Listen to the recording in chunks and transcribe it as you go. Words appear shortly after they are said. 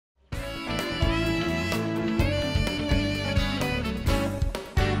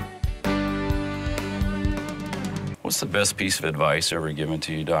What's the best piece of advice ever given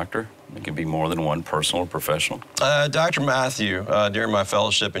to you, doctor? It could be more than one, personal or professional. Dr. Matthew, during my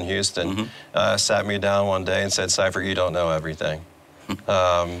fellowship in Houston, sat me down one day and said, "Seifert, you don't know everything."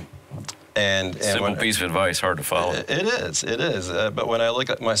 Simple piece of advice, hard to follow. It is. But when I look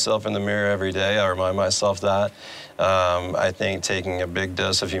at myself in the mirror every day, I remind myself that. I think taking a big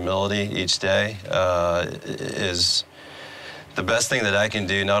dose of humility each day is the best thing that I can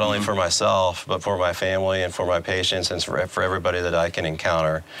do, not only for myself, but for my family and for my patients and for everybody that I can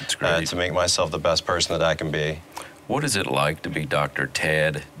encounter to make myself the best person that I can be. What is it like to be Dr.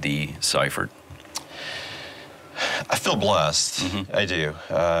 Tad D. Seifert? I feel blessed. I do.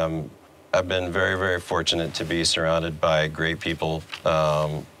 I've been very, very fortunate to be surrounded by great people,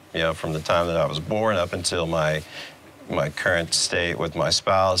 you know, from the time that I was born up until my current state with my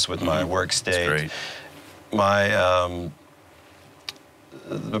spouse, with my work state.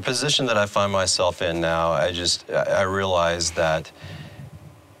 The position that I find myself in now, I realize that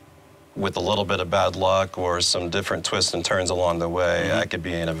with a little bit of bad luck or some different twists and turns along the way, I could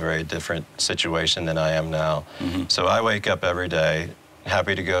be in a very different situation than I am now. So I wake up every day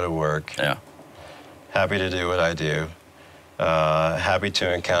happy to go to work, happy to do what I do, happy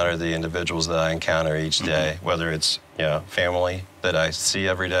to encounter the individuals that I encounter each day, whether it's family that I see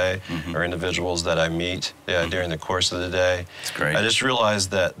every day or individuals that I meet during the course of the day. It's great. I just realized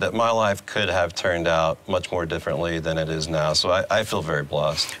that my life could have turned out much more differently than it is now, so I feel very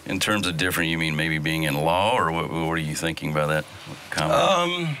blessed. In terms of different, you mean maybe being in law, or what are you thinking by that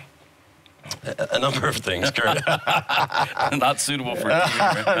comment? A number of things, Kurt. Not suitable for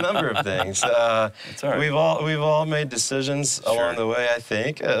TV, right? A number of things. It's all right. We've all made decisions along the way, I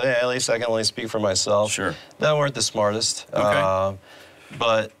think. At least I can only speak for myself. That weren't the smartest.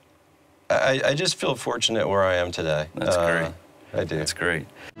 But I just feel fortunate where I am today. That's great. I do. That's great.